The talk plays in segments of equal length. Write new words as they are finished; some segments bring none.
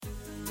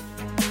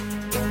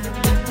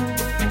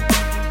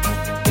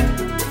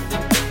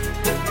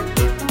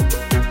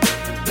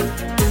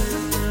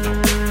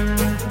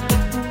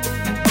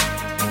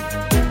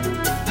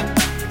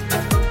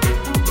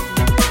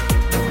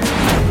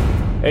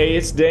Hey,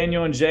 it's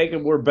Daniel and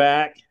Jacob. We're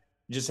back.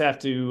 Just have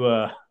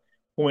to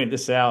point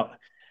this out.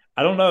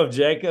 I don't know if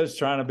Jacob's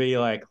trying to be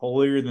like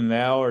holier than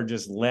thou or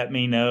just let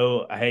me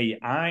know, hey,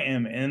 I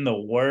am in the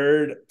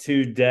word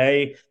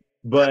today.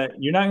 But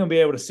you're not going to be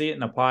able to see it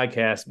in the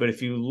podcast. But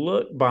if you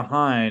look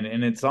behind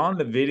and it's on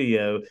the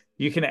video,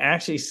 you can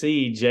actually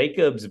see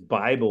Jacob's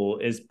Bible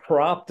is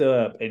propped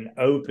up and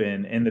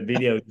open in the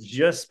video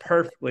just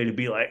perfectly to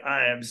be like,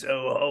 I am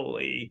so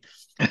holy.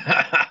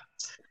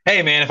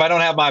 Hey man, if I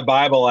don't have my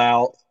Bible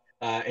out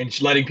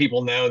and letting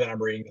people know that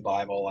I'm reading the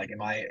Bible, like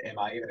am I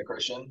even a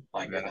Christian?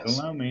 My I don't goodness.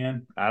 know,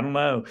 man. I don't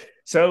know.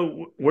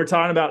 So we're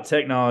talking about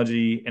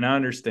technology, and I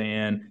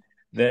understand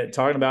that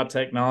talking about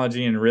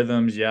technology and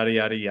rhythms, yada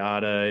yada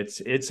yada,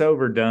 it's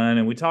overdone,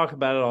 and we talk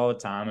about it all the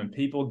time, and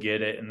people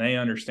get it and they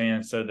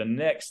understand. So the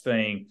next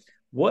thing,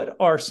 what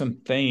are some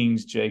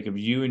things, Jacob,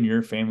 you and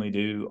your family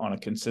do on a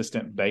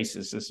consistent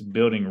basis? This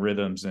building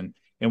rhythms, and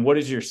what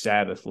does your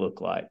Sabbath look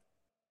like?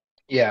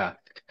 Yeah.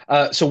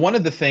 So one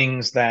of the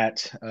things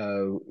that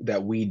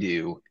we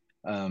do,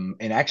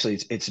 and actually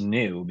it's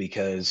new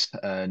because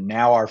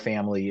now our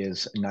family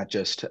is not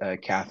just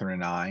Catherine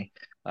and I.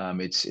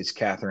 It's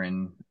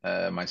Catherine,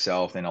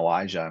 myself, and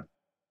Elijah.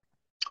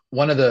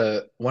 One of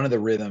the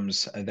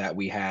rhythms that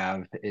we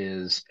have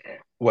is,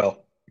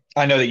 well,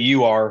 I know that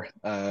you are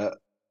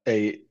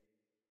a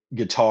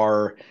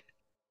guitar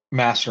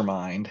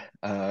mastermind.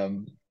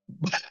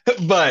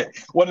 But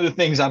one of the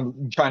things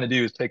I'm trying to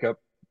do is pick up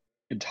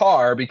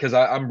guitar because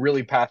I'm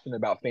really passionate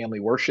about family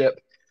worship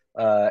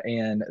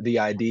and the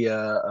idea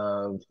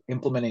of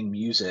implementing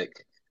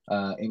music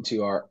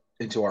into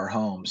our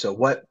home. So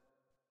what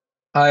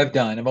I've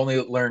done, I've only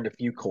learned a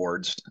few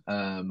chords,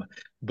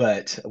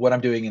 but what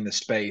I'm doing in the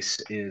space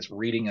is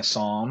reading a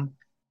psalm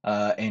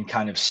and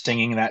kind of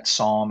singing that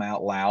psalm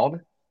out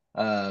loud,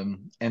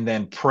 and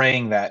then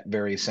praying that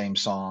very same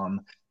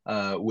psalm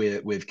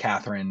with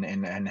Catherine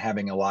and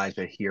having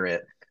Elijah hear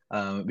it,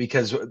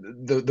 because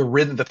the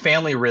rhythm, the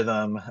family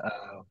rhythm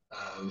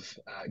of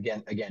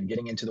again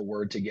getting into the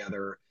Word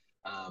together,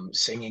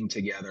 singing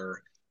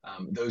together.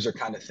 Those are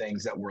kind of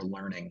things that we're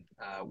learning.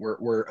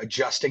 We're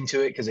adjusting to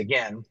it because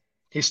again,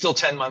 he's still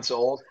 10 months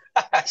old.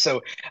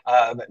 So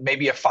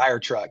maybe a fire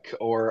truck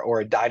or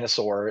a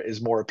dinosaur is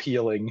more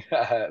appealing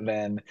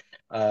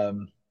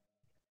um,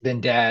 than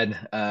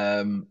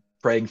dad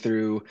praying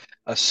through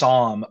a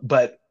psalm.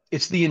 But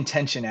it's the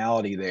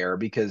intentionality there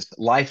because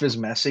life is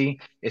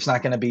messy. It's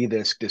not going to be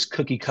this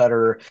cookie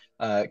cutter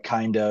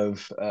kind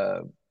of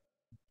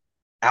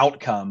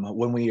outcome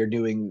when we are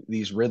doing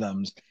these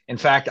rhythms. In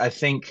fact, I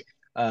think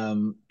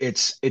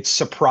it's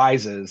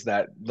surprises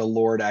that the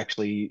Lord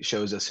actually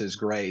shows us His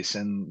grace,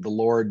 and the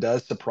Lord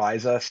does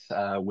surprise us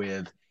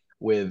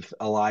with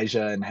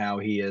Elijah and how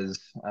he is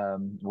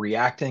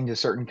reacting to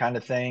certain kind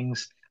of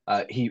things.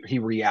 He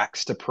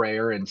reacts to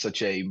prayer in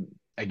such a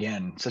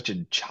again such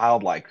a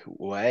childlike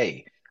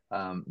way.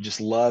 Just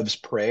loves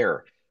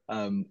prayer.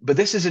 But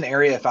this is an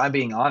area, if I'm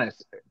being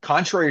honest,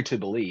 contrary to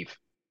belief,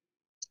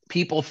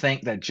 people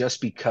think that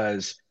just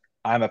because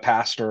I'm a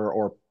pastor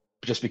or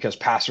just because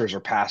pastors are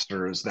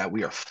pastors that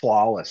we are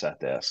flawless at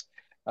this.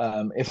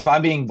 If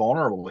I'm being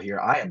vulnerable here,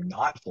 I am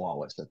not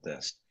flawless at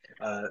this.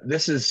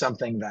 This is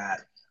something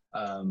that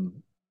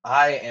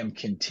I am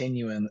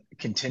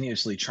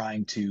continuously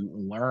trying to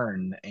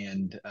learn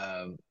and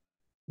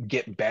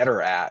get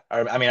better at.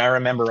 I mean, I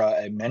remember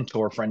a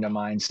mentor friend of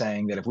mine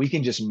saying that if we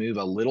can just move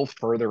a little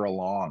further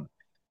along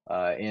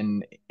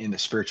in the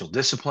spiritual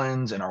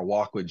disciplines and our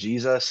walk with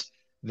Jesus,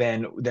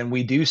 then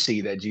we do see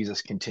that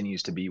Jesus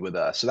continues to be with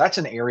us. So that's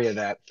an area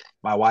that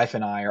my wife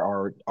and I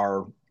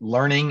are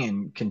learning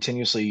and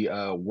continuously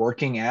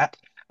working at.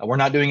 We're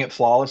not doing it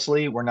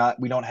flawlessly.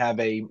 We don't have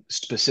a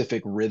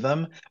specific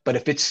rhythm, but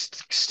if it's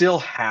still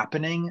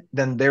happening,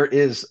 then there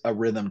is a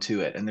rhythm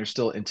to it and there's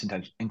still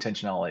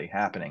intentionality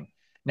happening.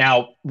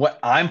 Now, what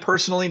I'm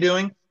personally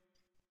doing,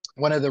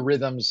 one of the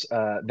rhythms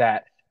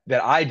that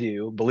I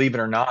do, believe it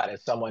or not,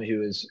 as someone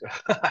who is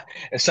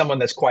as someone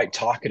that's quite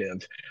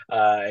talkative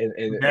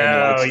and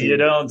No, likes you to.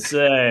 don't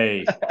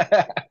say.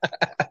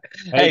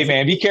 Hey, Hey just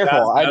man, so be you guys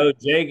careful. know,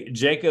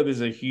 Jacob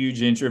is a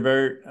huge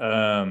introvert.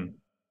 Yeah,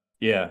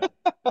 Yeah,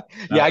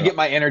 uh, I get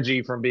my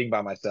energy from being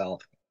by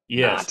myself.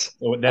 yes,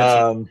 Not. so that's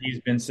Um, he's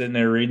been sitting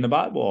there reading the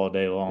Bible all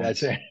day long.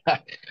 that's it.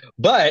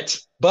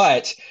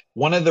 But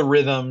one of the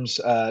rhythms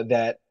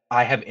that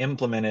I have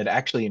implemented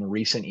actually in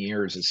recent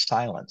years is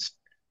silence,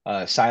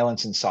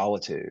 silence and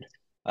solitude.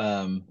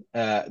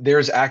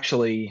 There's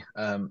actually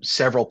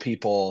several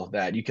people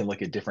that you can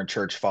look at different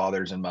church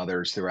fathers and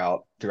mothers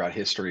throughout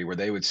history where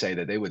they would say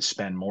that they would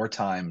spend more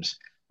times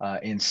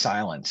in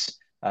silence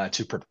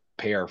to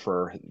prepare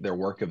for their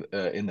work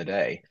in the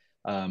day.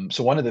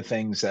 So one of the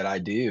things that I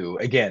do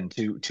again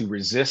to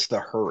resist the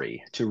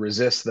hurry, to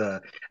resist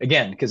the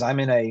again because I'm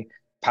in a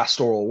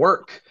pastoral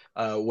work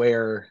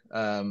where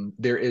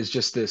there is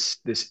just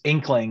this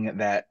inkling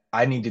that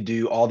I need to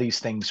do all these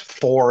things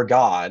for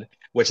God,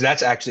 which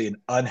that's actually an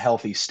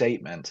unhealthy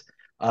statement.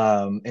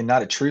 and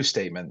not a true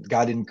statement.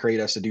 God didn't create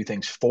us to do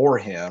things for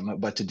him,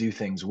 but to do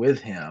things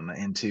with him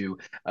and to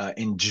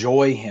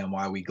enjoy him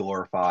while we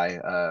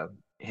glorify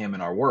him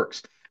in our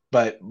works.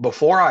 But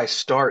before I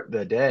start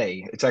the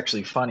day, it's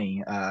actually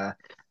funny. I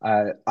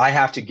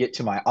have to get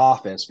to my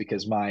office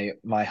because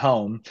my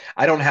home,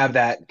 I don't have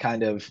that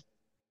kind of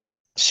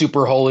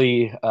super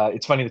holy.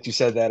 It's funny that you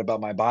said that about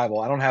my Bible.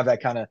 I don't have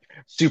that kind of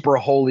super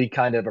holy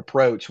kind of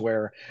approach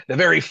where the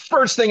very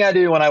first thing I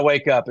do when I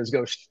wake up is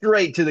go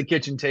straight to the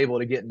kitchen table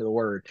to get into the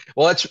Word.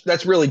 Well,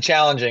 that's really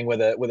challenging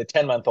with a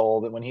 10-month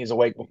old when he's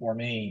awake before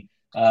me.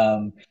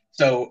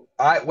 So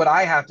what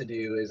I have to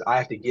do is I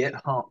have to get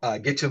home,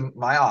 get to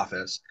my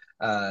office,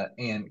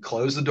 and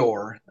close the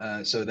door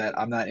so that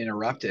I'm not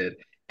interrupted.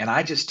 And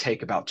I just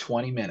take about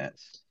 20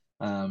 minutes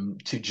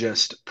to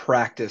just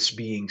practice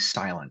being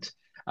silent.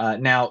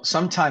 Now,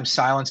 sometimes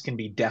silence can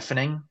be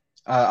deafening,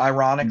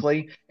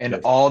 ironically, and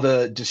Yes. all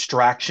the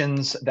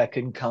distractions that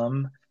can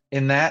come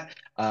in that.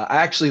 I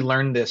actually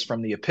learned this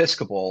from the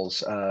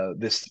Episcopals,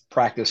 this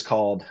practice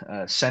called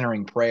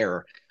centering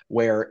prayer,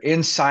 where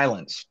in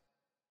silence,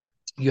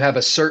 you have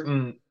a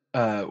certain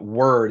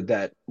word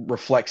that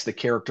reflects the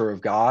character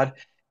of God,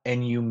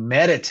 and you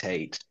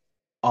meditate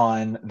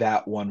on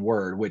that one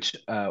word, which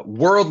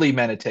worldly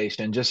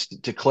meditation,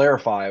 just to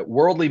clarify,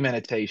 worldly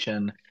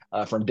meditation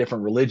from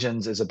different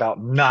religions is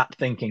about not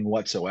thinking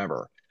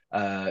whatsoever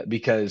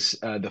because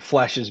the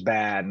flesh is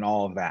bad and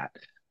all of that.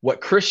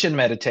 What Christian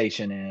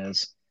meditation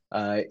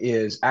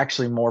is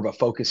actually more of a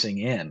focusing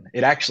in.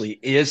 It actually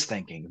is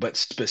thinking, but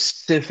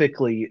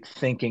specifically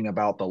thinking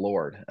about the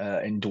Lord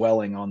and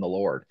dwelling on the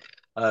Lord.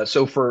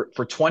 So for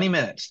 20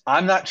 minutes,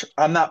 I'm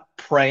not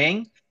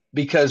praying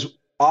because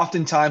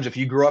oftentimes if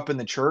you grew up in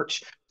the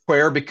church,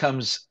 prayer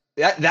becomes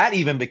that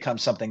even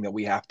becomes something that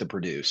we have to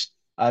produce.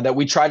 That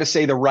we try to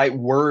say the right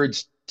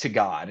words to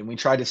God and we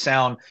try to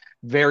sound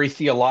very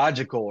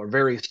theological or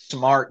very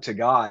smart to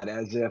God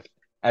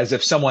as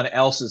if someone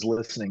else is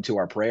listening to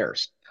our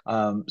prayers.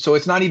 So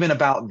it's not even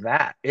about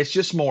that. It's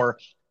just more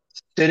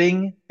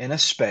sitting in a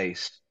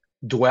space,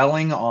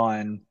 dwelling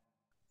on,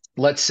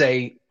 let's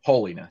say,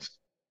 holiness,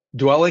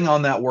 dwelling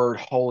on that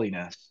word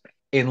holiness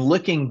and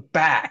looking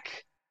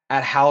back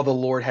at how the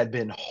Lord had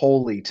been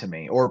holy to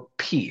me, or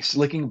peace,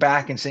 looking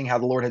back and seeing how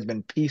the Lord has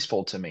been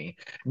peaceful to me,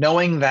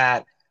 knowing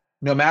that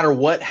no matter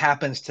what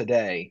happens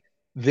today,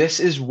 this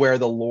is where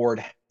the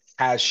Lord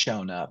has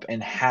shown up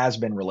and has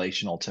been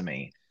relational to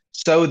me.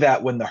 So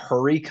that when the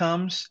hurry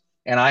comes,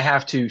 and I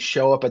have to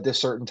show up at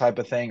this certain type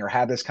of thing, or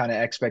have this kind of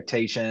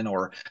expectation,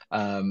 or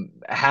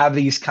have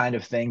these kind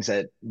of things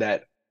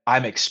that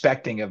I'm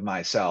expecting of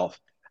myself,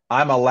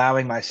 I'm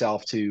allowing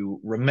myself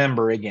to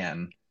remember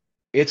again,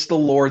 it's the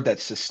Lord that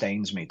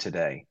sustains me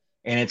today.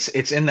 And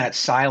it's in that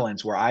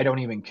silence where I don't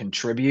even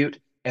contribute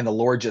and the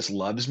Lord just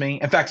loves me.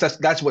 In fact,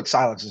 that's what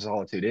silence and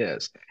solitude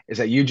is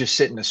that you just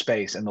sit in a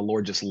space and the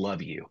Lord just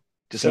love you.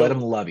 Just let So,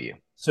 him love you.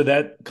 so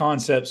that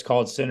concept's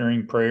called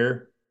centering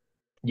prayer.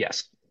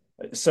 Yes.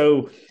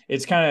 So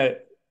it's kind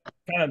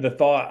of the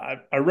thought.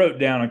 I wrote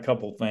down a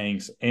couple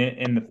things,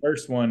 and the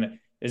first one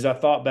is I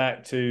thought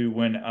back to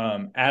when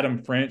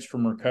Adam French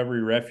from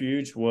Recovery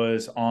Refuge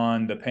was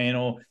on the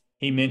panel.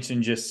 He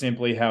mentioned just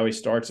simply how he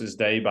starts his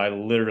day by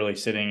literally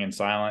sitting in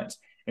silence.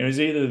 It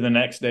was either the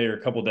next day or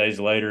a couple days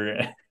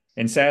later.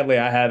 And sadly,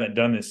 I haven't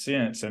done this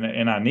since,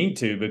 and I need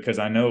to because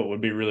I know it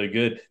would be really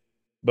good.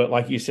 But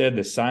like you said,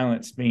 the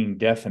silence being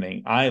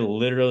deafening. I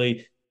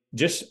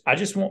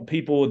just want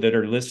people that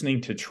are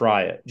listening to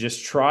try it.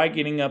 Just try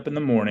getting up in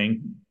the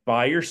morning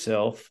by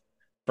yourself,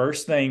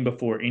 first thing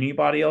before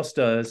anybody else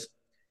does,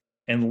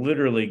 and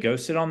literally go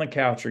sit on the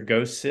couch or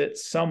go sit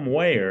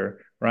somewhere,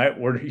 right?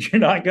 Where you're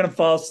not going to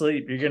fall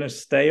asleep. You're going to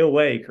stay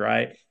awake,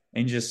 right?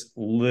 And just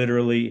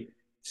literally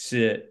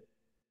sit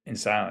in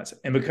silence.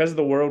 And because of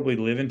the world we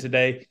live in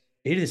today,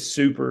 it is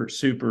super,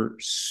 super,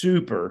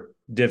 super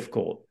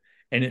difficult.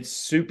 And it's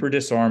super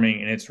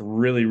disarming and it's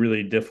really,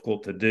 really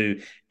difficult to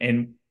do.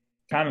 And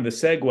kind of the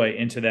segue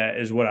into that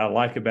is what I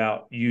like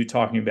about you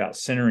talking about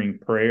centering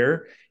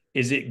prayer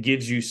is it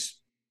gives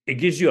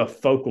you a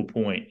focal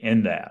point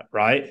in that,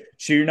 right?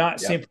 So you're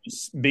not Yep. simply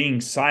being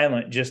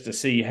silent just to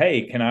see,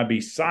 hey, can I be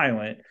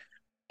silent?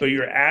 But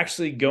you're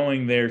actually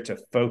going there to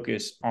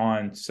focus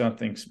on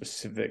something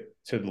specific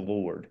to the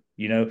Lord,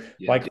 Yeah.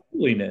 like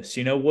holiness.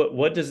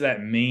 What does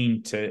that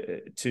mean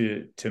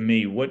to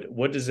me?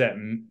 What does that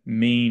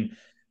mean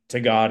to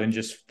God and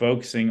just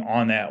focusing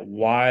on that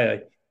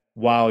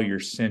while you're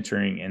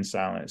centering in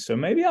silence. So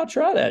maybe I'll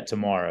try that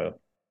tomorrow.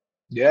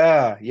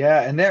 Yeah,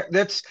 yeah, and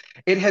that's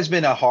it has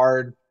been a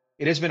hard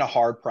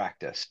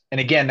practice. And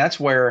again, that's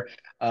where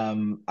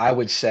I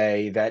would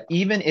say that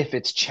even if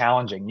it's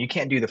challenging, you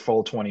can't do the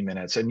full 20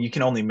 minutes and you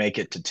can only make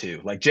it to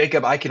two. Like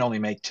Jacob, I can only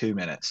make 2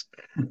 minutes.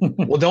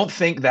 Well, don't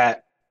think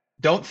that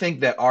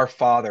our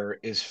father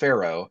is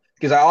Pharaoh,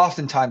 because I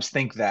oftentimes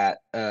think that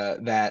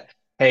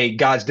hey,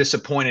 God's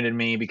disappointed in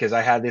me because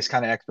I had this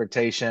kind of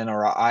expectation,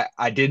 or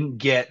I didn't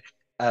get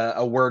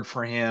a word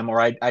for him, or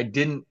I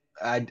didn't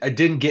I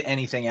didn't get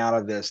anything out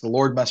of this. The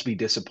Lord must be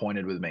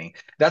disappointed with me.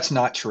 That's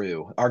not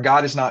true. Our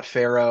God is not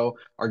Pharaoh.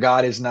 Our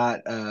God is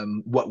not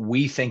what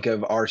we think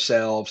of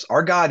ourselves.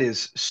 Our God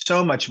is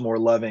so much more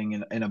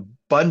loving and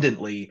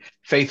abundantly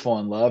faithful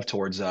in love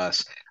towards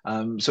us.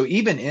 So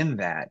even in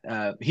that,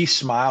 He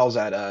smiles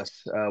at us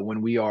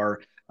when we are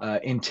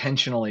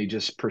intentionally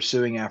just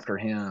pursuing after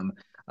Him.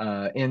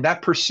 And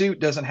that pursuit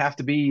doesn't have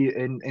to be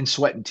in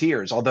sweat and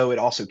tears, although it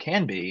also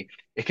can be.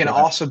 It can Right.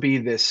 also be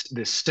this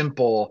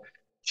simple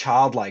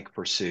childlike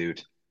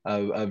pursuit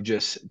of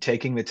just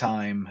taking the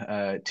time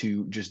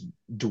to just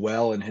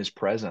dwell in his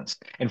presence.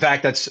 In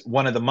fact, that's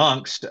one of the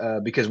monks,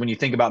 because when you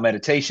think about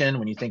meditation,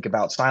 when you think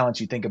about silence,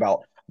 you think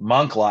about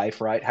monk life,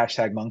 right?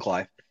 Hashtag monk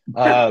life.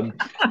 Um,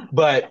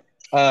 but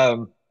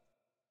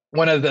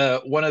one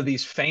of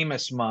these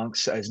famous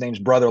monks, his name's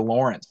Brother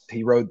Lawrence.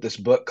 He wrote this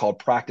book called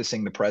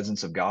Practicing the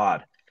Presence of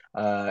God.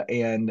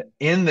 And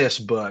in this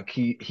book,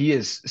 he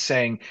is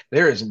saying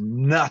there is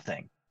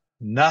nothing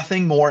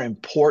more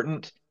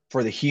important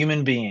for the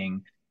human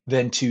being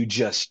than to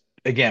just,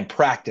 again,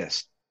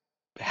 practice,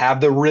 have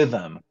the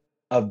rhythm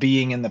of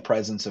being in the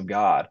presence of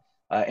God.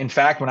 In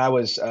fact, when I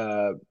was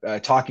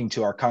talking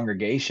to our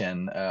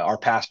congregation, our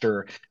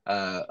pastor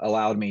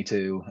allowed me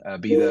to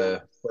be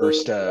the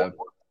first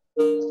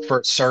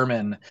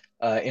sermon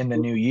in the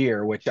new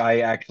year, which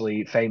I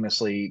actually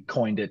famously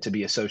coined it to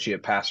be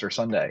Associate Pastor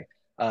Sunday.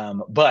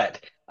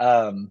 But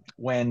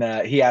when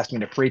he asked me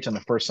to preach on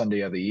the first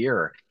Sunday of the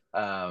year,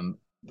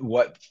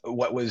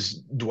 what was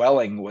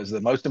dwelling was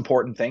the most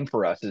important thing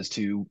for us is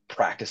to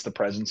practice the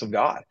presence of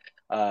God.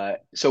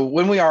 So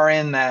when we are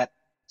in that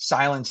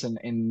silence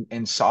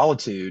and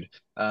solitude,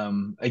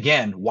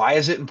 again, why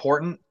is it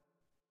important?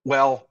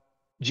 Well,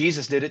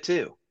 Jesus did it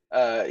too.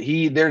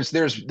 There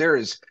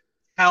is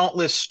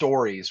countless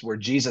stories where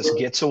Jesus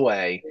gets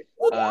away.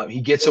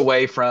 He gets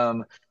away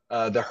from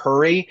the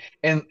hurry,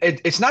 and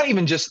it's not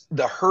even just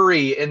the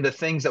hurry and the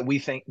things that we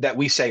think that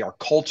we say are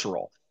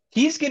cultural.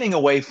 He's getting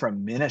away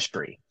from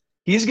ministry.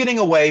 He's getting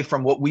away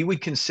from what we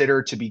would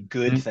consider to be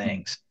good Mhm.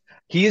 things.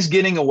 He is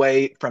getting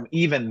away from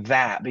even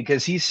that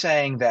because he's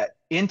saying that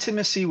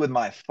intimacy with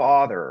my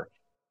Father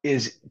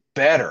is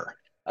better.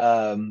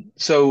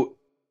 So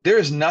there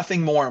is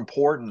nothing more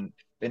important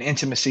than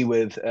intimacy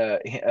with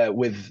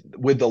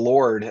the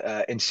Lord.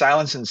 And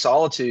silence and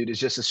solitude is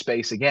just a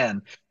space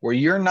again where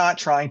you're not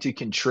trying to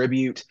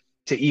contribute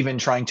to even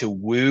trying to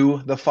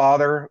woo the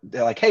Father.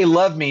 They're like, hey,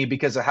 love me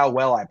because of how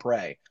well I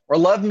pray, or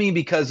love me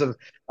because of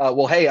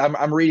well, hey,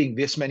 I'm reading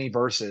this many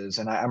verses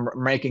and I'm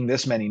making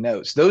this many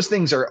notes. Those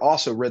things are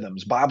also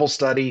rhythms. Bible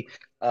study,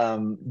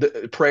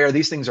 the prayer,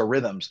 these things are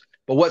rhythms.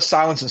 But what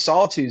silence and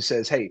solitude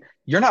says, hey,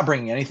 you're not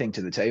bringing anything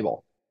to the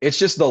table. It's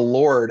just the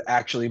Lord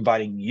actually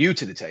inviting you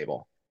to the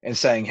table and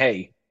saying,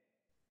 hey,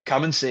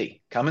 come and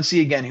see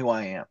again who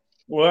I am.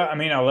 Well, I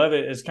mean, I love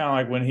it. It's kind of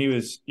like when he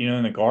was,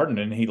 in the garden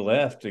and he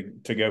left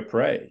to go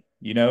pray,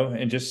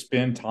 and just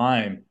spend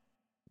time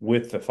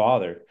with the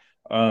Father.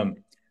 Um,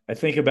 I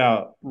think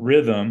about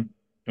rhythm,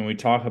 and we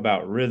talk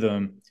about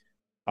rhythm.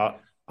 I,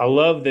 I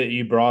love that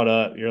you brought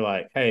up, you're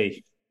like,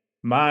 hey,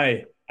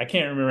 I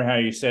can't remember how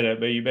you said it,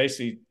 but you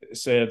basically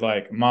said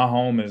like, my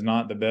home is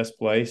not the best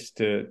place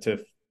to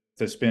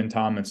spend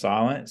time in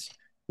silence.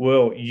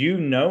 Well, you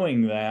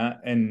knowing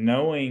that and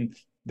knowing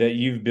that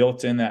you've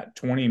built in that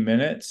 20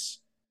 minutes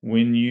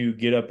when you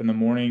get up in the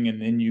morning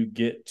and then you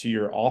get to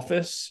your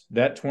office,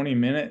 that 20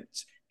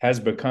 minutes has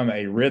become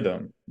a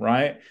rhythm,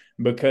 right?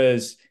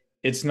 Because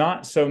it's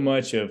not so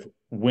much of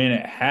when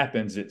it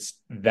happens, it's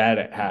that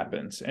it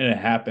happens and it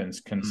happens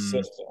Mm,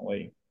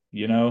 consistently,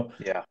 you know?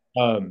 yeah.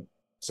 Um,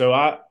 so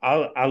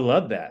I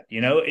love that.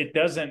 It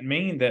doesn't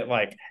mean that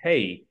like,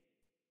 hey,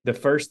 the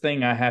first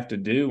thing I have to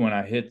do when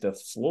I hit the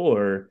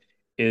floor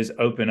is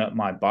open up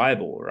my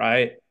Bible,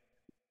 right?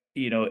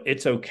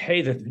 It's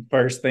okay that the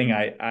first thing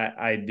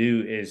I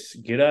do is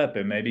get up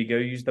and maybe go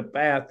use the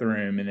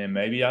bathroom and then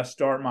maybe I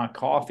start my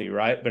coffee,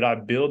 right? But I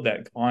build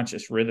that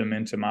conscious rhythm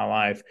into my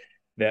life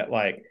that,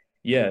 like,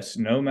 yes,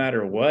 no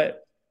matter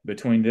what,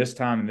 between this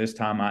time and this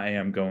time, I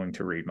am going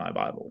to read my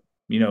Bible.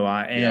 I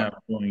Yeah. am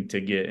going to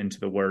get into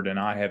the word and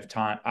I have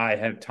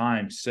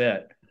time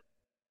set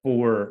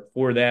for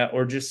that,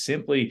 or just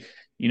simply,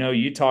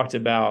 you talked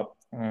about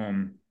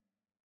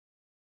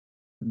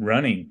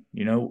running,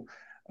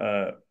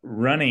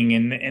 running,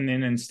 and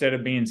then instead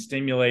of being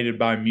stimulated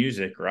by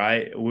music,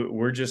 right,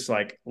 we're just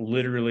like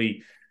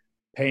literally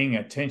paying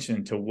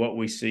attention to what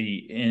we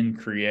see in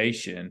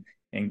creation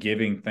and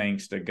giving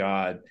thanks to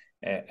God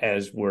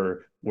as we're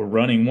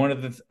running. One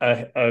of the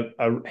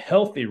a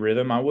healthy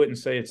rhythm, I wouldn't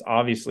say it's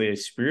obviously a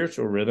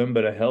spiritual rhythm,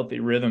 but a healthy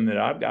rhythm that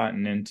I've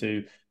gotten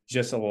into,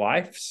 just a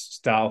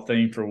lifestyle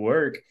thing for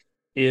work,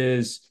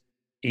 is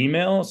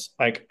emails.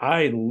 Like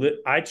I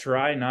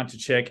try not to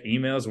check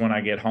emails when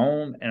I get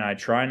home, and I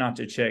try not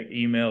to check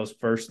emails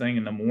first thing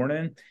in the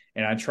morning,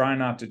 and I try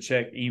not to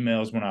check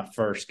emails when I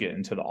first get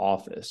into the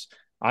office.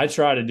 I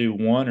try to do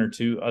one or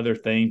two other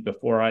things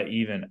before I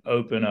even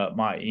open up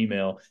my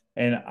email.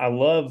 And I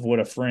love what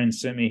a friend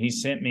sent me. He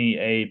sent me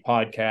a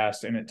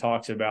podcast and it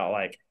talks about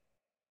like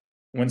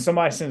when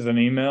somebody sends an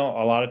email,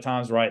 a lot of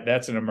times, right,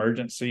 that's an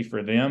emergency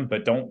for them,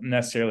 but don't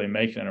necessarily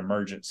make it an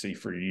emergency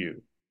for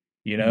you,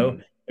 you know,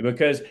 Mm,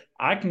 because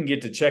I can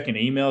get to checking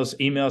emails.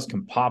 Emails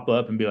can pop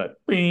up and be like,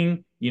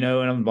 bing, and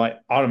I'm like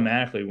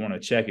automatically want to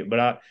check it.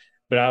 But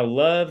I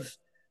love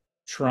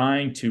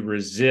trying to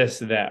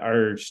resist that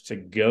urge to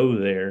go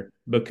there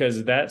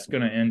because that's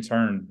going to in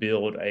turn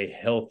build a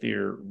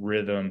healthier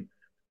rhythm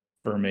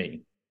for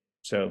me.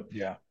 So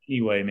yeah.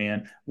 anyway,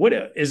 man, what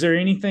is there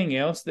anything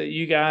else that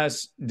you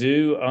guys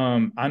do?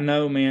 I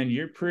know, man,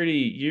 you're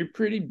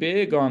pretty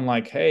big on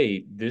like,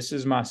 hey, this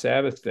is my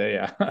Sabbath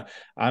day.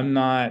 I'm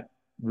not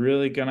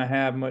really gonna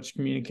have much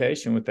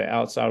communication with the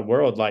outside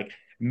world. Like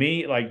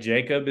me, like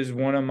Jacob is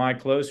one of my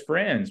close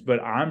friends, but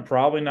I'm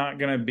probably not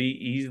gonna be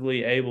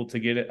easily able to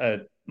get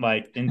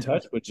like in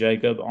touch with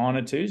Jacob on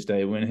a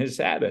Tuesday when his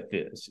Sabbath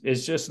is.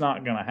 It's just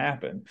not gonna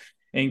happen.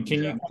 And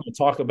can you Yeah. kind of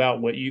talk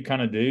about what you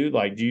kind of do?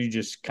 Like, do you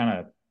just kind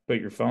of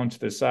put your phone to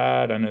the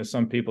side? I know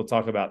some people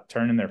talk about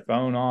turning their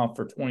phone off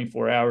for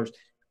 24 hours.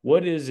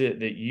 What is it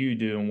that you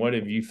do, and what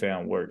have you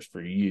found works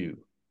for you?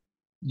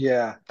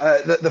 Yeah.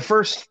 The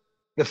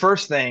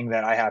first thing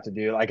that I have to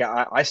do, like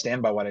I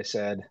stand by what I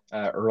said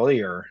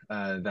earlier,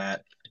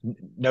 that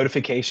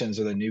notifications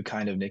are the new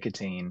kind of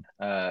nicotine.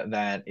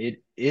 That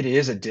it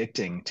is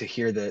addicting to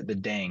hear the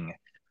ding,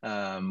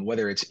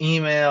 whether it's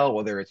email,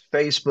 whether it's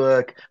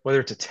Facebook, whether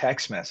it's a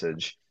text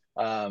message.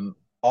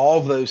 All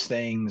of those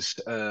things,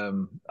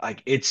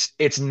 like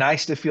it's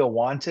nice to feel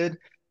wanted.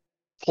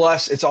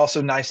 Plus, it's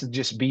also nice to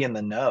just be in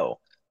the know.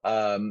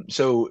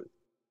 So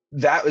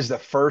that was the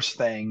first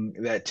thing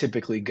that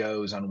typically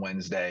goes on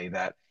Wednesday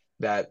that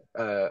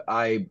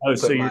I Oh,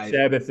 so put your my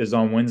Sabbath is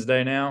on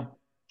Wednesday now?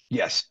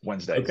 yes,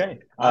 Wednesdays. Okay,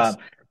 Um,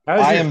 awesome. How's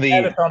I your am the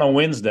Sabbath on a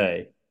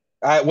Wednesday?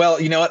 well,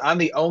 you know what? I'm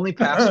the only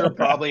pastor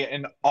probably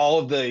in all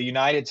of the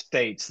United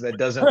States that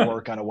doesn't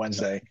work on a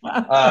Wednesday.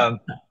 Um,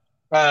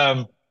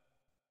 um,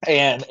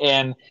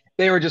 and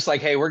they were just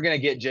like, "Hey, we're gonna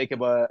get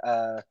Jacob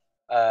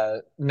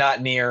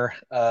not near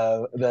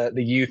the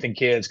youth and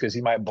kids because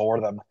he might bore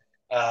them."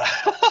 Uh,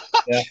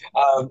 Yeah.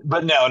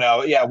 but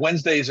no, yeah,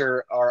 Wednesdays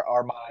are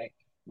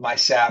my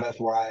Sabbath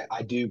where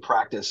I do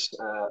practice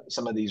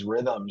some of these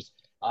rhythms.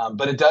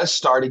 But it does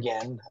start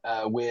again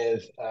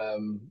with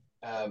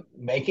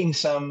making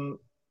some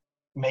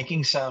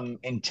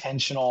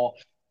intentional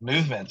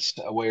movements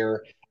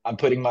where I'm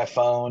putting my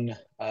phone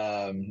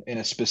in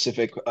a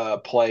specific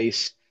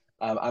place.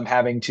 I'm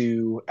having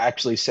to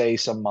actually say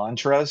some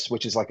mantras,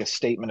 which is like a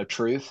statement of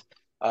truth,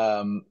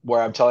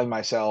 where I'm telling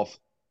myself,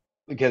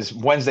 because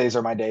Wednesdays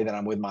are my day that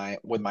I'm with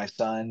my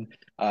son.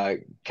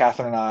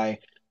 Catherine and I,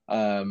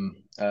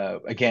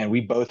 again,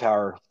 we both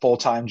are full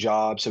time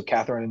jobs. So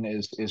Catherine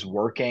is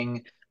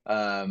working,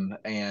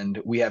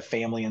 and we have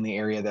family in the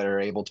area that are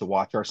able to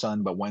watch our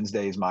son. But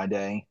Wednesday is my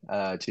day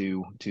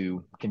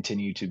to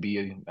continue to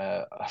be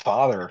a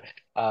father,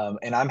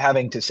 and I'm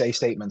having to say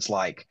statements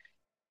like,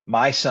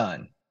 "My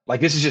son." Like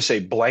this is just a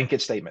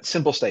blanket statement,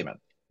 simple statement.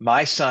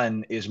 My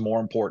son is more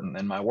important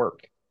than my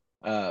work.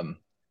 Um,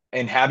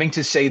 and having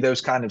to say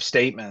those kind of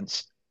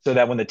statements so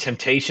that when the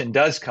temptation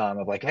does come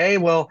of like, hey,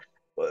 well,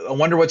 I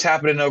wonder what's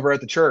happening over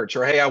at the church,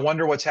 or hey, I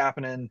wonder what's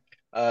happening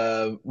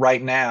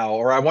right now,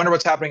 or I wonder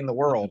what's happening in the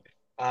world.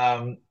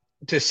 Um,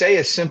 to say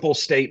a simple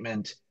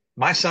statement,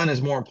 my son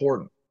is more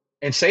important,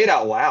 and say it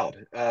out loud.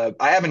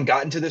 I haven't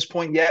gotten to this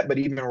point yet, but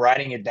even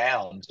writing it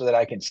down so that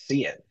I can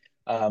see it.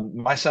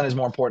 My son is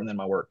more important than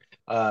my work.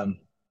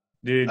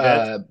 Dude,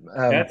 that's Uh,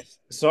 um, that's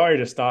sorry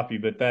to stop you,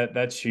 but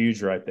that's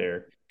huge right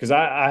there. Because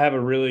I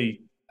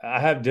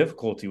have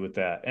difficulty with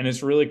that, and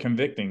it's really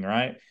convicting,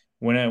 right?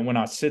 When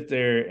I sit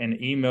there and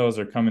emails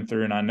are coming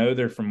through, and I know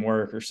they're from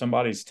work or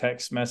somebody's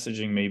text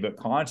messaging me, but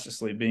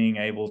consciously being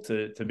able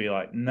to be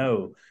like,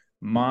 no,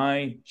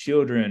 my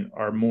children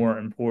are more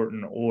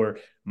important, or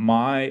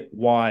my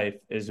wife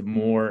is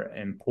more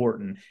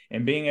important,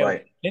 and being able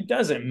right. it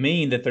doesn't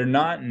mean that they're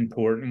not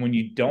important when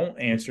you don't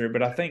answer it,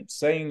 but I think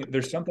saying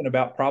there's something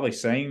about probably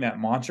saying that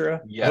mantra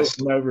over Yes.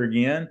 and over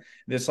again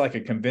that's like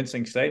a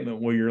convincing statement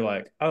where you're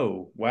like,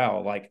 oh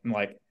wow, like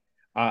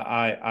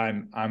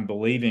I'm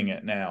believing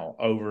it now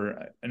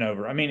over and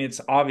over. I mean,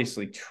 it's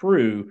obviously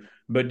true,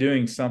 but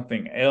doing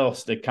something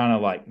else that kind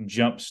of like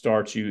jump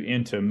starts you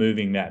into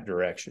moving that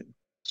direction.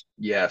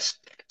 Yes.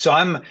 So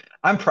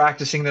I'm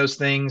practicing those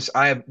things.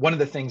 I have one of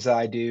the things that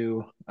I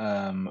do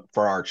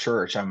for our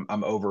church. I'm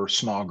over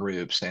small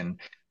groups, and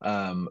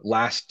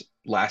last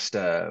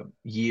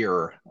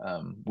year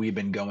we've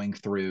been going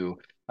through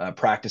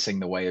practicing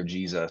the way of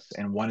Jesus.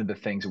 And one of the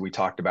things that we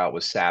talked about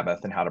was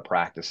Sabbath and how to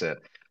practice it.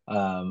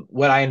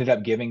 What I ended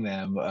up giving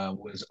them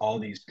was all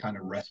these kind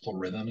of restful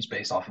rhythms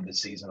based off of the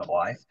season of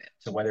life.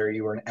 So whether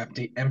you were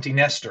an empty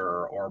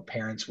nester, or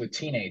parents with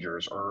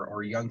teenagers,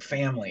 or young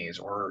families,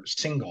 or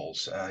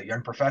singles,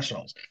 young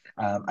professionals,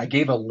 I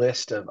gave a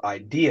list of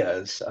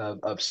ideas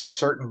of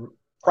certain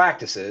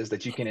practices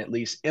that you can at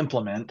least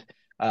implement,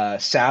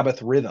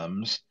 Sabbath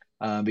rhythms,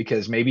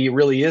 because maybe it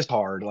really is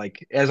hard.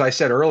 Like as I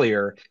said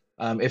earlier,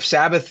 if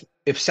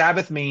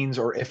Sabbath means,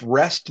 or if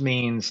rest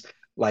means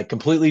like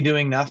completely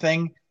doing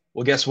nothing,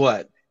 Well, guess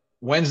what?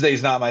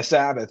 Wednesday's not my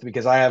Sabbath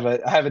because I have a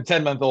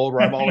 10-month-old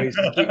where I'm always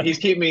he's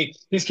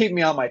keeping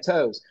me on my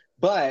toes.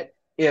 But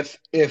if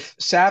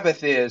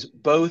Sabbath is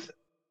both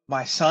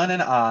my son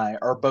and I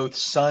are both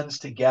sons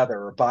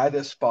together by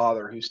this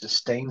Father who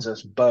sustains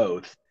us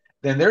both,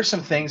 then there's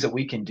some things that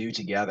we can do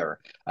together.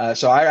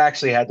 So I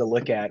actually had to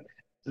look at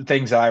the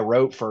things that I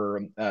wrote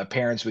for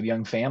parents with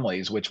young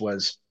families, which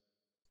was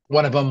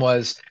one of them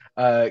was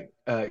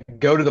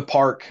go to the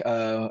park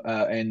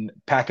and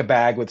pack a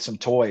bag with some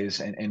toys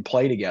and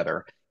play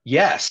together.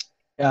 Yes,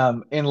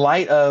 in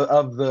light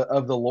of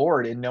the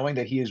Lord and knowing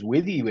that He is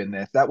with you in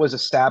this, that was a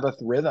Sabbath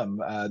rhythm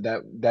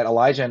that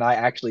Elijah and I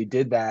actually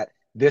did that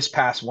this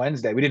past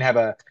Wednesday. We didn't have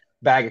a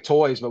bag of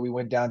toys, but we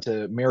went down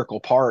to Miracle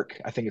Park,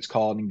 I think it's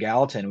called, in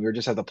Gallatin. We were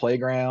just at the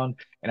playground,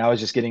 and I was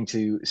just getting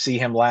to see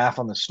him laugh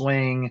on the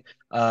swing,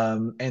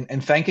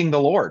 and thanking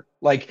the Lord.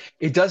 Like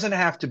it doesn't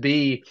have to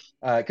be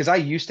because I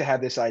used to have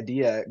this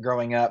idea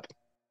growing up,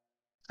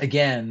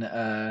 again,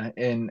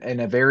 in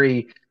a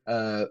very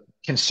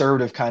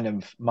conservative kind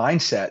of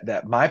mindset,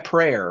 that my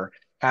prayer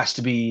has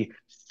to be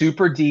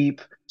super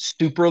deep,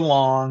 super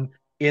long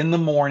in the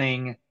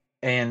morning,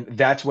 and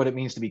that's what it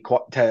means to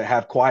to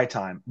have quiet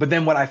time. But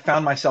then what I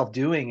found myself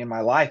doing in my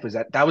life was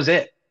that was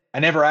it. I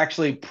never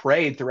actually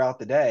prayed throughout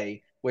the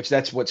day, which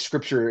that's what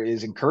Scripture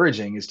is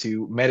encouraging, is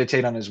to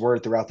meditate on His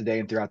Word throughout the day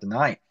and throughout the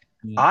night.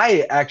 Yeah.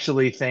 I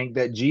actually think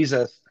that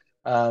Jesus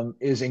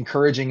is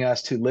encouraging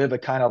us to live a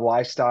kind of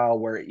lifestyle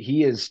where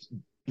He is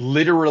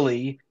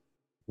literally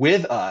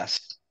with us,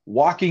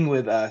 walking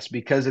with us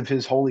because of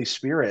His Holy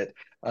Spirit,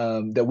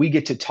 that we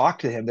get to talk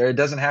to Him there. It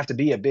doesn't have to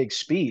be a big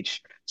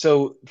speech.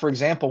 So, for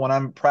example, when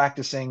I'm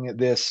practicing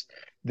this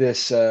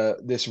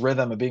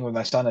rhythm of being with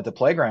my son at the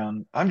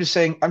playground, I'm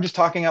just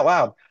talking out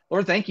loud.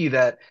 Lord, thank you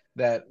that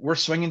we're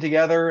swinging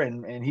together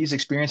and he's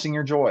experiencing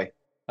your joy,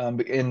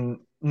 and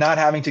not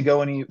having to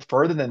go any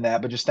further than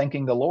that, but just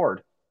thanking the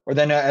Lord. Or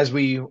then as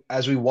we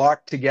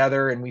walk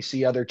together and we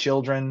see other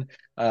children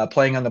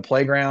playing on the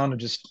playground,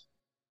 just,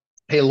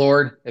 hey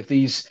Lord, if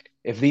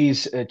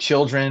these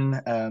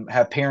children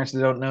have parents that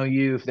don't know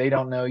you, if they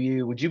don't know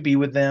you, would you be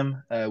with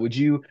them? Would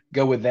you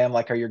go with them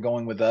like how you're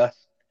going with us?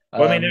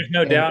 Well, I mean, there's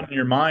no And doubt in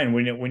your mind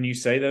when you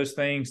say those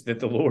things that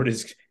the Lord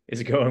is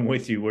going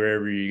with you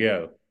wherever you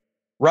go.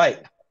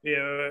 right.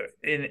 Yeah,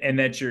 and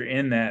that you're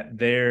in that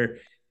there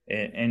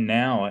and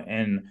now,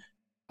 and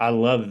I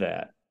love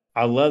that.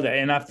 I love that,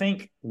 and I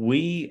think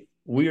we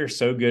are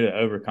so good at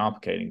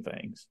overcomplicating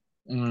things,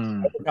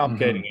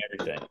 overcomplicating Mhm.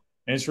 everything,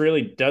 and it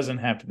really doesn't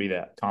have to be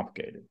that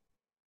complicated.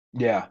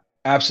 Yeah,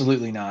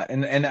 absolutely not.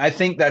 And I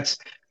think that's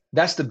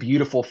the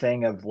beautiful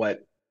thing of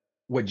what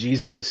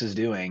Jesus is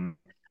doing.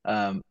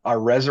 Our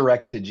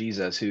resurrected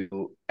Jesus,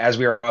 who, as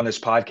we are on this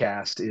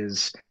podcast,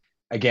 is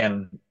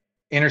again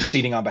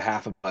interceding on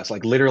behalf of us,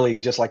 like literally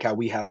just like how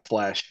we have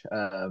flesh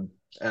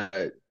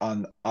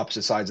on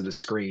opposite sides of the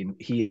screen.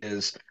 He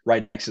is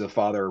right next to the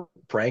Father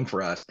praying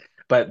for us.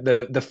 But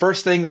the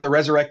first thing the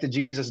resurrected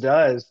Jesus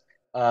does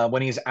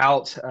when he's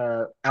out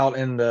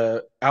in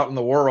the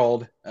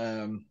world,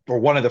 or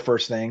one of the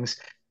first things,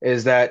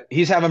 is that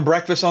he's having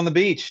breakfast on the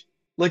beach.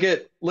 Look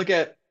at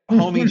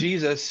homie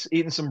Jesus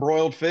eating some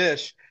broiled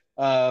fish.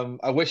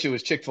 I wish it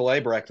was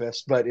Chick-fil-A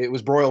breakfast, but it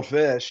was broiled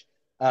fish.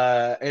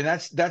 And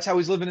that's how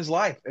he's living his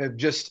life.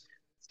 Just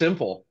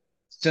simple,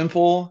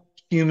 simple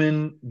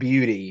human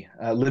beauty,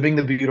 living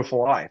the beautiful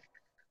life.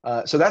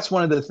 So that's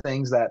one of the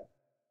things that,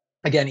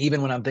 again,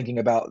 even when I'm thinking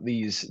about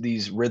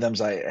these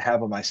rhythms I have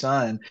with my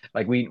son,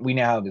 like we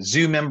now have a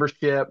zoo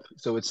membership,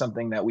 so it's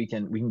something that we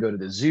can go to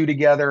the zoo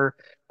together.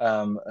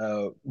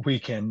 We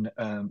can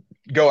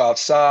go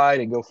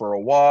outside and go for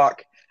a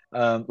walk.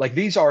 Like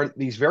these are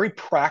these very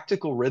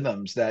practical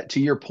rhythms that, to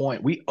your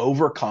point, we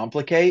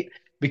overcomplicate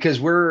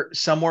because we're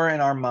somewhere in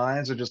our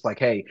minds are just like,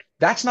 hey,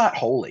 that's not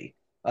holy.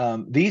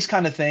 These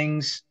kind of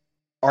things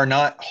are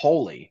not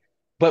holy,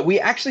 but we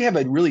actually have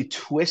a really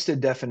twisted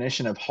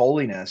definition of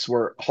holiness,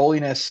 where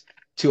holiness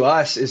to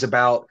us is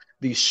about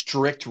these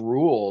strict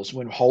rules,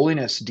 when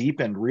holiness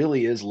deepened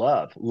really is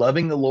love,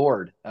 loving the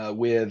Lord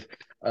with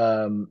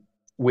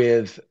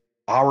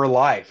our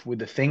life, with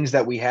the things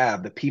that we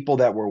have, the people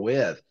that we're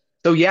with.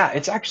 So yeah,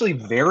 it's actually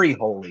very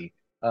holy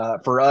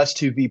for us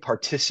to be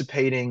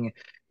participating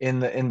in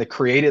the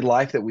created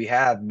life that we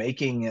have,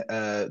 making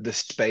the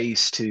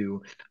space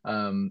to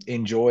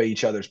enjoy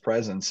each other's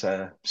presence.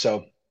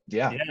 So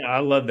yeah. Yeah,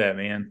 I love that,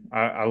 man.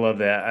 I love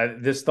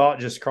that. This thought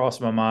just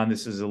crossed my mind.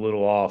 This is a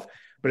little off,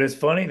 but it's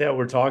funny that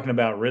we're talking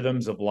about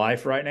rhythms of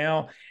life right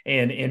now.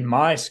 And in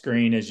my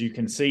screen, as you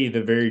can see,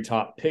 the very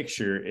top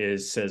picture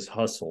is says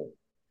hustle.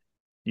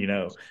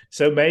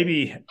 So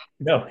maybe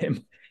no,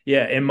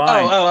 yeah, in Oh,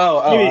 mine, oh,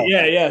 oh, oh, maybe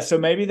oh. yeah. So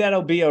maybe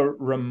that'll be a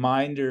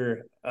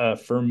reminder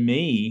for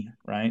me,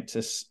 right,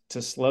 to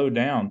slow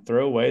down,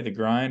 throw away the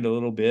grind a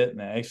little bit and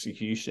the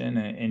execution,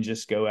 and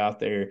just go out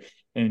there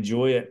and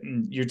enjoy it.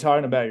 And you're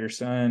talking about your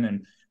son,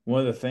 and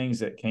one of the things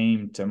that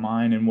came to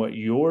mind and what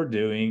you're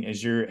doing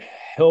is you're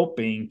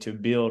helping to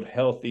build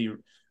healthy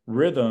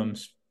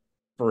rhythms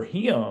for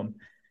him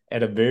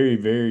at a very,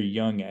 very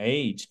young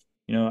age.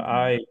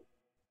 Mm.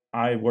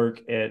 I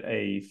work at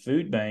a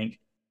food bank,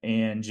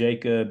 and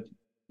Jacob,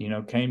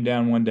 came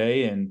down one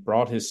day and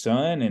brought his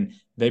son, and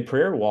they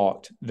prayer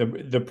walked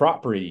the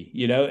property,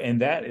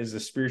 and that is a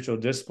spiritual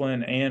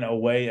discipline and a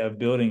way of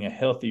building a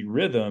healthy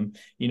rhythm.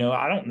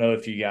 I don't know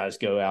if you guys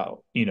go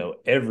out,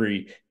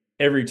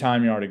 every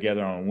time you are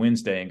together on a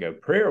Wednesday and go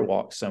prayer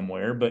walk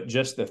somewhere, but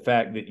just the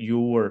fact that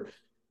you're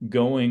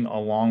going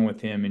along with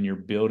him and you're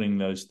building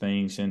those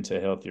things into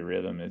healthy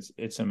rhythm,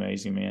 it's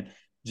amazing, man.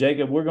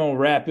 Jacob, we're going to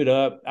wrap it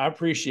up. I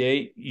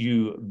appreciate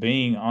you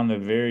being on the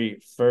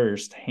very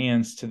first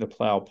Hands to the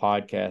Plow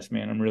podcast,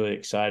 man. I'm really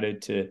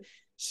excited to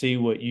see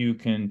what you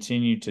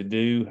continue to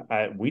do.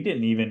 We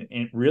didn't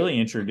even really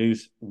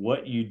introduce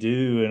what you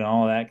do and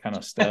all that kind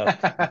of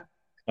stuff.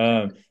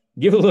 Um,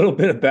 give a little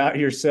bit about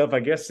yourself,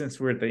 I guess, since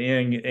we're at the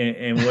end,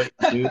 and what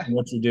you do, and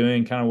what you're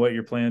doing, kind of what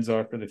your plans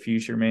are for the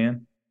future,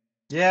 man.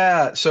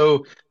 Yeah.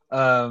 So,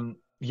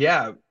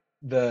 yeah,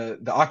 the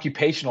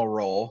occupational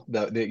role,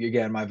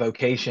 again, my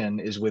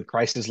vocation is with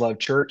Christ is Love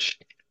Church.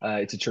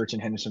 It's a church in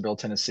Hendersonville,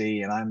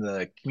 Tennessee, and I'm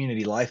the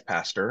community life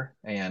pastor.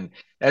 And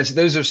as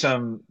those are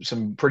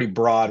some pretty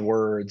broad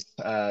words.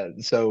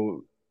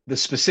 So the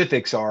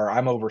specifics are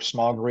I'm over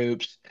small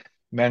groups,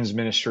 men's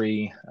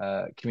ministry,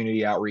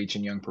 community outreach,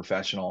 and young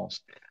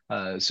professionals.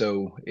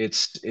 So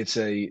it's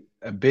a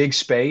big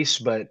space,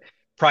 but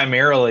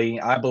primarily,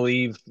 I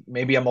believe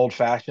maybe I'm old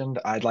fashioned.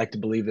 I'd like to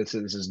believe this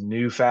is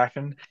new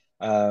fashioned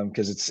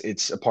because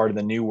it's a part of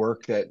the new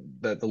work that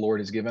the Lord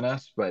has given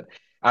us. But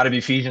out of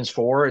Ephesians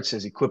 4, it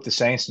says, "Equip the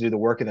saints to do the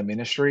work of the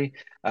ministry."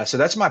 So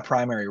that's my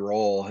primary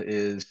role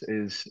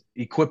is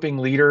equipping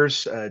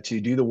leaders to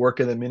do the work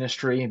of the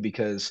ministry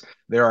because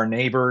there are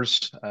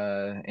neighbors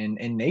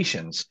and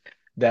nations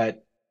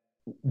that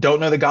don't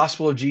know the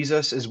gospel of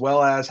Jesus as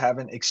well as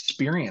haven't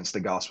experienced the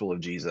gospel of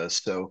Jesus.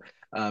 So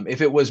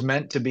if it was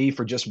meant to be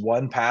for just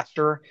one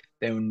pastor,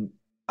 then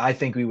I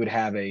think we would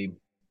have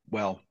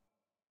well,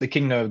 the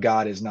kingdom of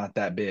God is not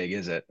that big,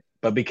 is it?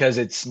 But because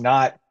it's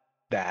not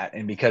that,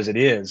 and because it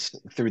is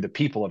through the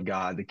people of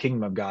God, the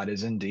kingdom of God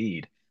is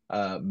indeed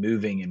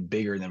moving and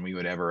bigger than we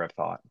would ever have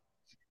thought.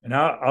 And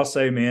I'll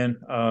say, man,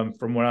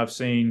 from what I've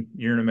seen,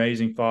 you're an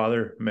amazing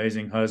father,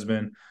 amazing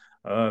husband,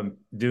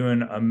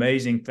 doing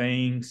amazing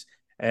things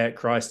at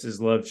Christ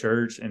is Love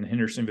Church in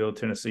Hendersonville,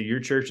 Tennessee. Your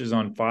church is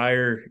on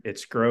fire.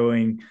 It's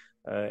growing.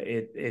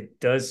 It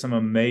does some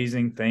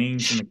amazing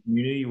things in the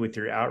community with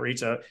your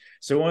outreach.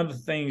 So one of the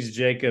things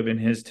Jacob and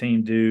his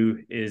team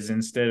do is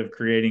instead of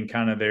creating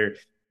kind of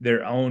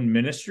their own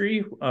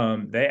ministry,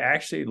 they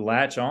actually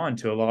latch on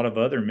to a lot of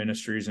other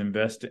ministries,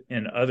 invest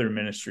in other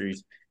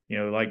ministries.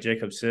 Like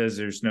Jacob says,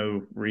 there's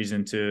no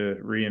reason to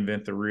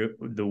reinvent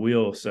the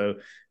wheel. So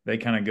they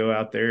kind of go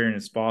out there, and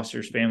it's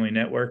Foster's Family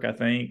Network, I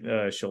think,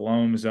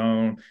 Shalom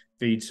Zone,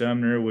 Feed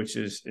Sumner, which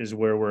is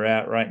where we're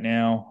at right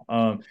now.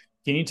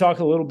 Can you talk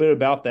a little bit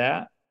about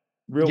that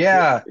real quick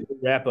Yeah, to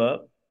wrap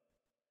up?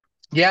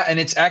 yeah, and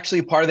it's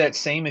actually part of that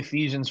same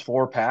Ephesians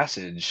 4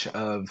 passage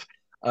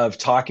of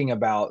talking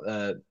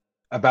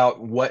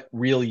about what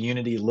real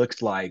unity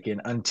looks like,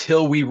 and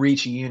until we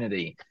reach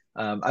unity.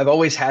 I've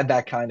always had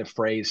that kind of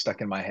phrase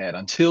stuck in my head.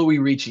 Until we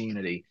reach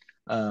unity.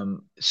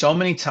 So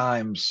many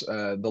times,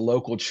 the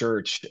local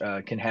church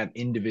can have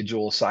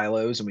individual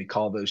silos, and we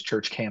call those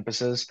church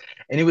campuses.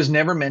 And it was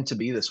never meant to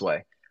be this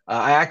way.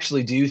 I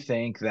actually do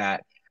think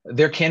that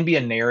there can be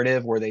a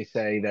narrative where they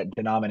say that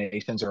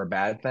denominations are a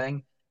bad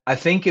thing. I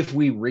think if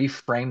we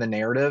reframe the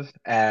narrative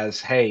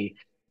as, hey,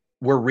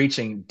 we're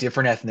reaching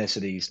different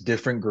ethnicities,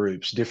 different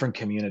groups, different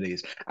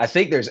communities. I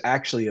think there's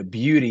actually a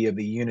beauty of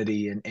the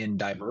unity and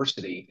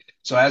diversity.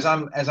 So as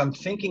I'm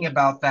thinking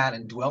about that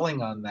and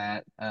dwelling on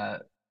that,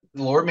 the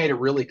Lord made it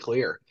really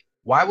clear.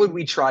 Why would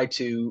we try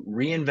to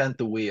reinvent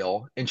the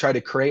wheel and try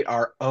to create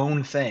our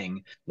own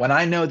thing when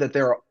I know that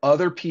there are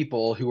other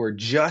people who are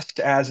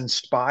just as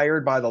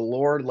inspired by the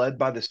Lord, led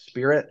by the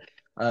Spirit,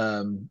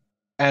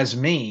 as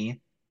me,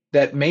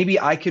 that maybe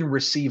I can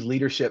receive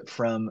leadership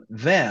from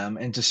them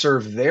and to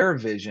serve their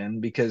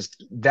vision, because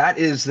that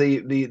is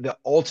the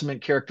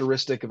ultimate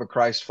characteristic of a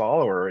Christ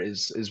follower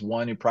is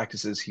one who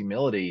practices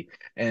humility.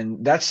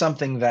 And that's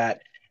something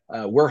that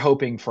we're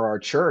hoping for our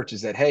church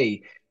is that,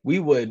 hey, we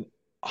would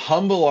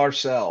humble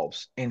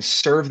ourselves and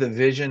serve the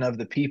vision of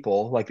the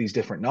people, like these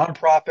different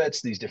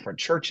nonprofits, these different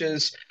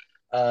churches,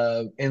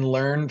 and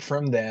learn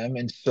from them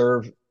and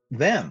serve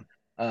them.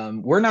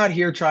 We're not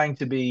here trying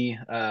to be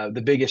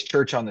the biggest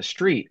church on the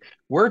street.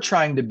 We're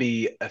trying to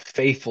be a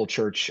faithful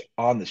church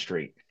on the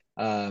street.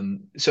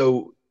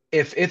 So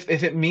if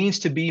it means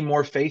to be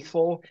more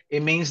faithful,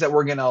 it means that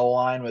we're going to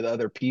align with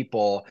other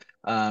people,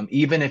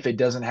 even if it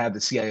doesn't have the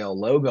CIL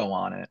logo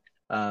on it.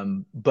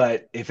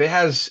 But if it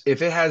has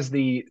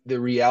the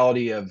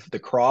reality of the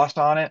cross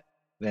on it,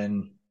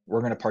 then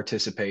we're going to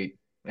participate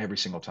every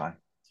single time.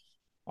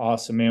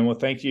 Awesome, man. Well,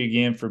 thank you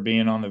again for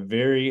being on the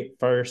very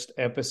first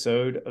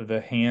episode of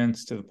the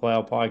Hands to the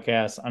Plow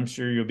podcast. I'm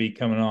sure you'll be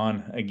coming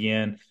on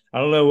again. I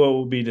don't know what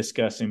we'll be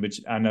discussing, but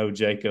I know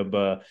Jacob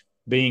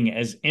being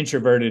as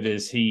introverted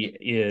as he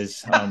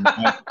is.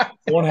 I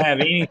don't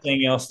have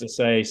anything else to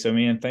say. So,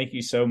 man, thank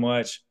you so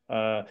much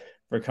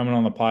for coming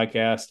on the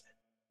podcast.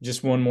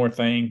 Just one more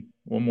thing.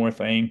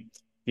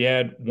 If you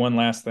had one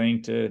last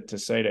thing to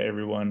say to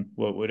everyone,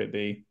 what would it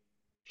be?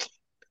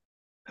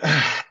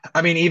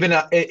 I mean, even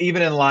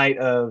in light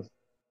of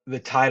the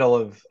title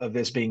of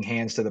this being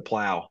Hands to the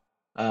Plow,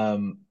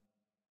 um,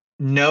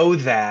 know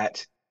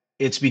that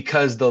it's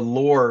because the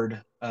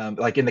Lord,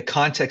 like in the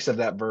context of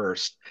that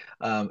verse,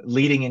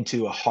 leading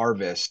into a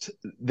harvest,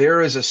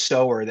 there is a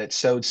sower that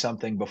sowed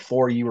something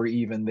before you were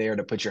even there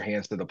to put your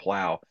hands to the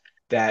plow.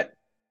 That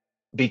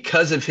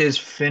because of his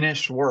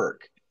finished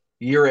work,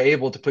 you're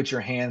able to put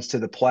your hands to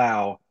the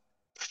plow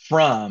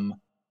from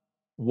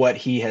what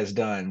he has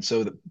done.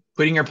 So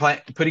putting your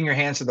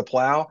hands to the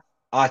plow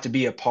ought to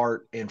be a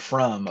part and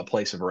from a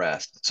place of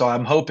rest. So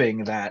I'm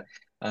hoping that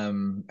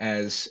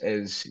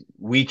as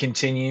we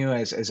continue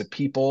as a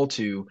people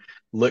to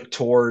look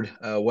toward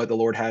what the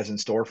Lord has in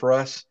store for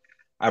us,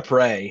 I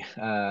pray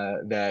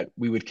that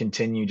we would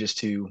continue just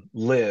to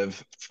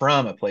live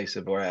from a place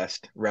of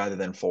rest rather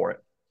than for it.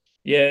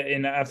 Yeah,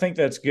 and I think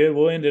that's good.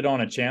 We'll end it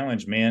on a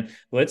challenge, man.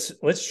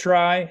 Let's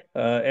try.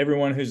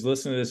 Everyone who's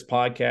listening to this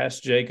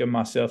podcast, Jacob,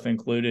 myself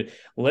included,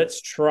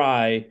 let's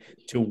try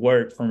to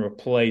work from a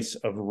place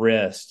of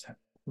rest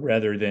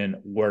rather than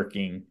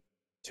working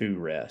to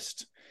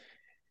rest.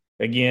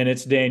 Again,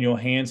 it's Daniel,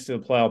 Hands to the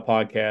Plow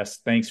podcast.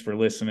 Thanks for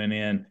listening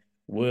in.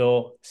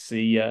 We'll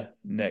see you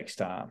next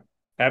time.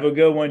 Have a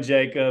good one,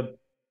 Jacob.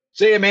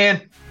 See you,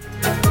 man.